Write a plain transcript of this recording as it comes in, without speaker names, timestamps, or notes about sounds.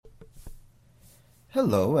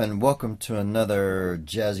Hello and welcome to another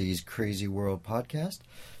Jazzy's Crazy World podcast.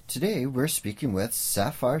 Today we're speaking with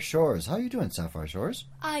Sapphire Shores. How are you doing, Sapphire Shores?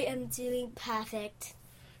 I am doing perfect.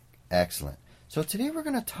 Excellent. So today we're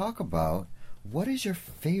going to talk about what is your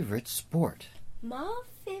favorite sport? My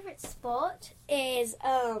favorite sport is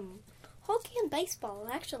hockey and baseball,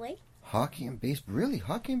 actually. Hockey and baseball. Really?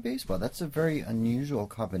 Hockey and baseball? That's a very unusual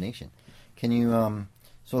combination. Can you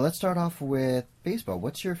so let's start off with baseball.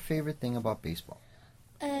 What's your favorite thing about baseball?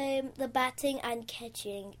 The batting and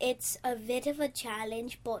catching. It's a bit of a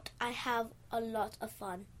challenge, but I have a lot of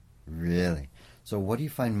fun. Really? So what do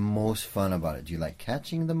you find most fun about it? Do you like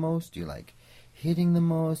catching the most? Do you like hitting the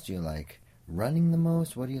most? Do you like running the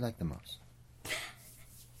most? What do you like the most?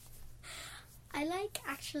 I like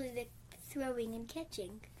actually the throwing and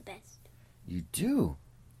catching the best. You do?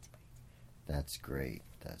 That's great.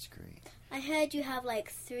 That's great. I heard you have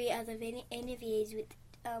like 3 other interviews with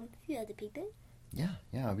a few other people. Yeah.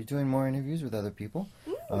 I'll be doing more interviews with other people.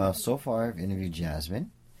 So far, I've interviewed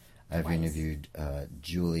Jasmine. I've Twice. interviewed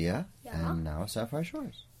Julia. Yeah. And now Sapphire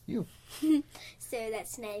Shores. You. So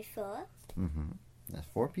that's now 4. Mm-hmm. That's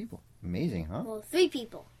 4 people. Amazing, huh? Well, 3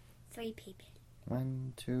 people. 3 people.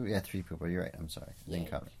 1, 2... Yeah, 3 people. You're right. I'm sorry. I didn't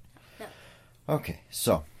count it. No. Okay,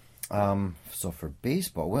 so for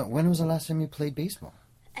baseball, when was the last time you played baseball?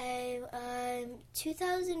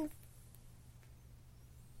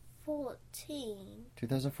 2014.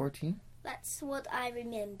 2014? That's what I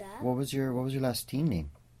remember. What was your last team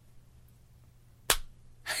name?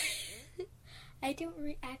 I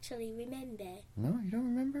don't actually remember. No, you don't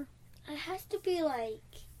remember? It has to be like...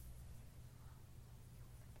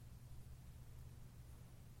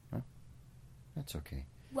 That's okay.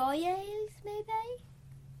 Royals, maybe?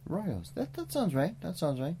 Royals. That sounds right. That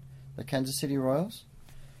sounds right. The Kansas City Royals.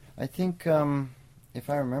 I think, if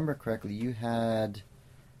I remember correctly, you had...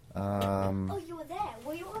 Oh, you were there.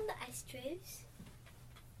 Were you on the Astros?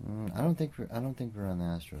 I don't think we're on the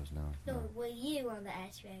Astros. No. No, were you on the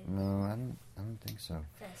Astros? No, I don't think so.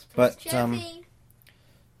 First But, place trophy.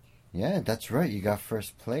 Yeah, that's right. You got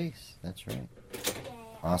first place. That's right. Yeah,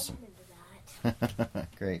 Awesome. I remember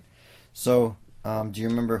that. Great. So, do you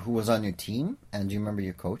remember who was on your team? And do you remember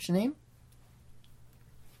your coach name?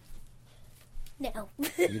 No.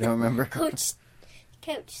 You don't remember? Coach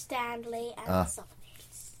Stanley and Sophomores.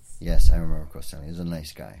 Yes, I remember Coach Stanley. He was a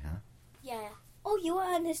nice guy, huh? Yeah. Oh, you were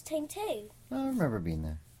on his team too. I remember being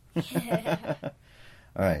there.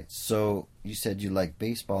 All right. So, you said you like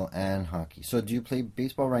baseball and hockey. So, do you play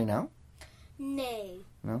baseball right now? No.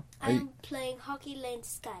 No? I'm playing hockey lane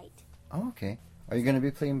skate. Oh, okay. Are you going to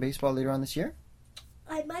be playing baseball later on this year?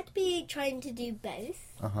 I might be trying to do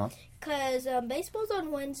both. Uh-huh. Because baseball's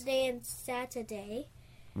on Wednesday and Saturday.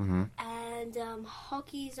 Mm-hmm. And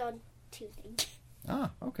hockey's on Tuesday.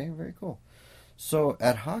 Ah, okay. Very cool. So,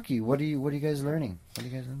 at hockey, what are you guys learning? What are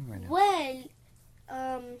you guys learning right now? Well,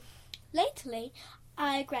 lately,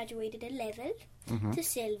 I graduated a level to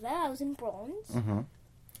silver. I was in bronze. Mm-hmm.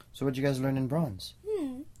 So, what did you guys learn in bronze?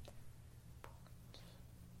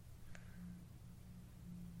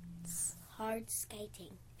 It's hard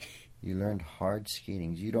skating. You learned hard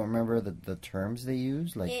skating. You don't remember the terms they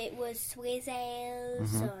used? Like It was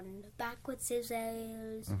swizzles and backward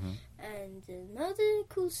scissors and another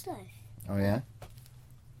cool stuff. Oh yeah?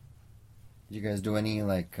 Did you guys do any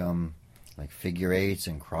like figure 8s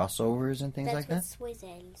and crossovers and things That's like that?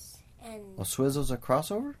 swizzles. And Oh, swizzles are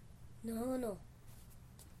crossover? no.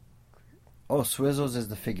 Oh, swizzles is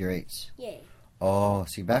the figure 8s. Yeah. Oh,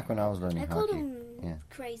 see, back when I was learning I called hockey. them Yeah.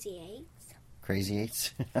 crazy eights. Crazy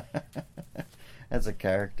 8s? That's a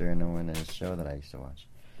character in a show that I used to watch.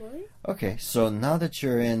 What? Okay, so now that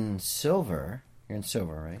you're in silver,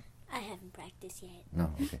 right? I haven't practiced yet.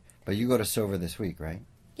 No, okay. But you go to silver this week, right?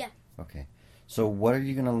 Yeah. Okay. So what are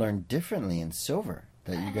you going to learn differently in silver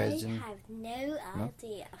that you guys didn't? I have no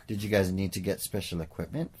idea. Did you guys need to get special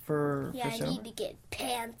equipment for Yeah, I silver? need to get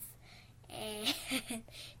pants and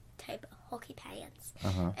type of hockey pants.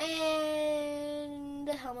 Uh-huh. And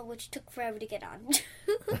the helmet, which took forever to get on.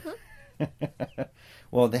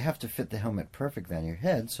 Well, they have to fit the helmet perfectly on your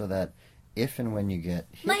head so that if and when you get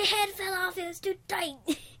hit... My head fell off. It was too tight.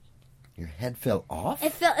 Your head fell off?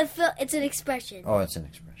 It fell. It's an expression. Oh, it's an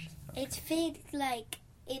expression. Okay. It felt like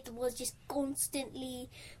it was just constantly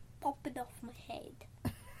popping off my head.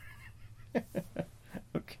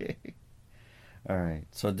 Okay. All right.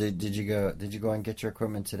 So did you go and get your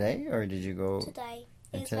equipment today, or did you go Today.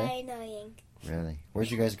 It's today? very annoying. Really?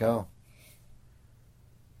 Where'd you guys go?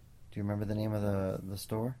 Do you remember the name of the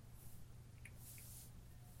store?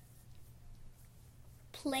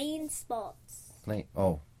 Plain spots. Play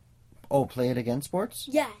It Again Sports?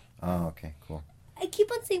 Yeah. Oh, okay, cool. I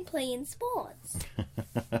keep on saying playing sports.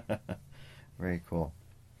 Very cool.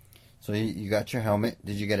 So you got your helmet.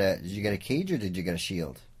 Did you get a cage or did you get a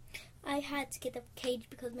shield? I had to get the cage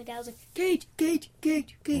because my dad was like, cage, cage,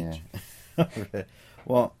 cage, cage. Yeah.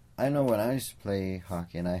 Well, I know when I used to play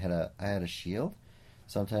hockey and I had a shield.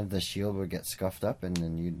 Sometimes the shield would get scuffed up and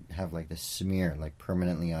then you'd have like this smear like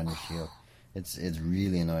permanently on your shield. It's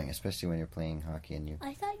really annoying, especially when you're playing hockey and you.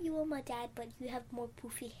 I thought you were my dad, but you have more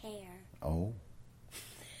poofy hair. Oh,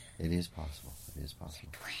 it is possible. It is possible.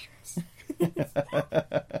 Twins.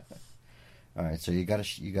 All right, so you got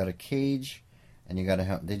a cage, and you got a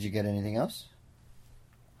helmet. Did you get anything else?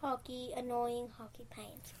 Annoying hockey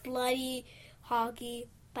pants. Bloody hockey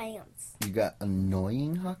pants. You got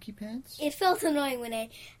annoying hockey pants? It felt annoying when I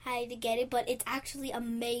had to get it, but it's actually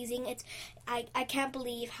amazing. I can't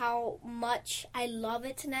believe how much I love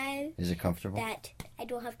it now. Is it comfortable? That I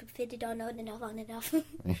don't have to fit it on enough.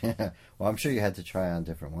 Yeah. Well, I'm sure you had to try on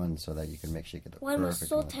different ones so that you could make sure you get the One was perfect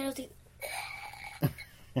so one. terrible.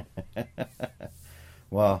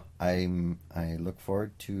 Well, I look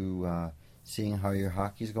forward to seeing how your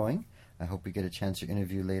hockey's going. I hope we get a chance to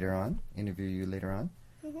interview you later on.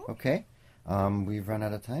 Mm-hmm. Okay. We've run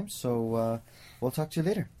out of time, so we'll talk to you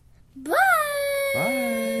later. Bye.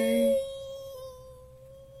 Bye.